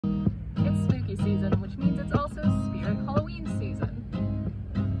season, which means it's also Spirit Halloween season.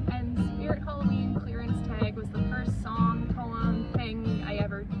 And Spirit Halloween Clearance Tag was the first song, poem, thing I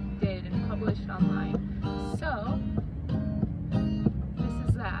ever did and published online. So, this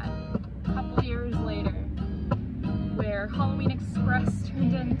is that. A couple years later, where Halloween Express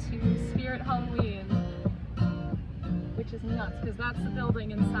turned into Spirit Halloween, which is nuts, because that's the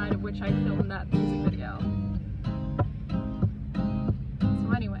building inside of which I filmed that music video.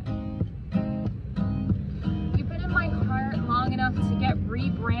 So anyway, you've been in my heart long enough to get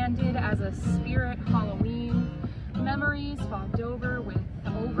rebranded as a Spirit Halloween. Memories fogged over with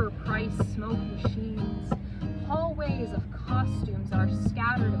overpriced smoke machines. Hallways of costumes are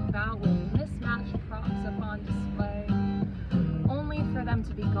scattered about with mismatched props up on display, only for them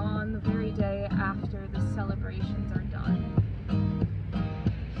to be gone the very day after the celebrations are done.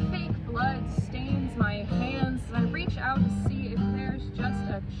 Fake blood stains my hands as I reach out to see if there's just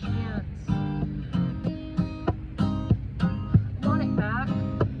a chance. Want it back,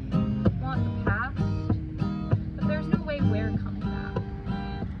 want the past, but there's no way we're coming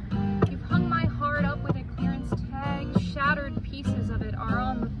back. You've hung my heart up with a clearance tag, shattered pieces of it are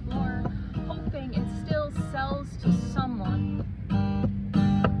on the floor, hoping it still sells to someone.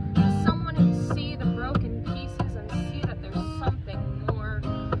 Someone who'd see the broken pieces and see that there's something more.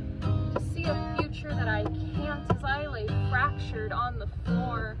 To see a future that I can't as I lay fractured on the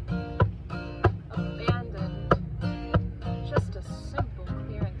floor. Abandoned. Just a simple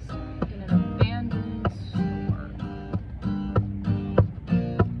clearance tag in an abandoned store.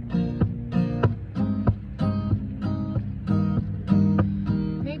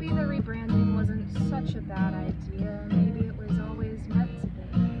 Maybe the rebranding wasn't such a bad idea. Maybe it was always meant to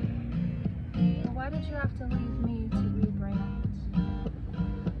be. But why did you have to leave?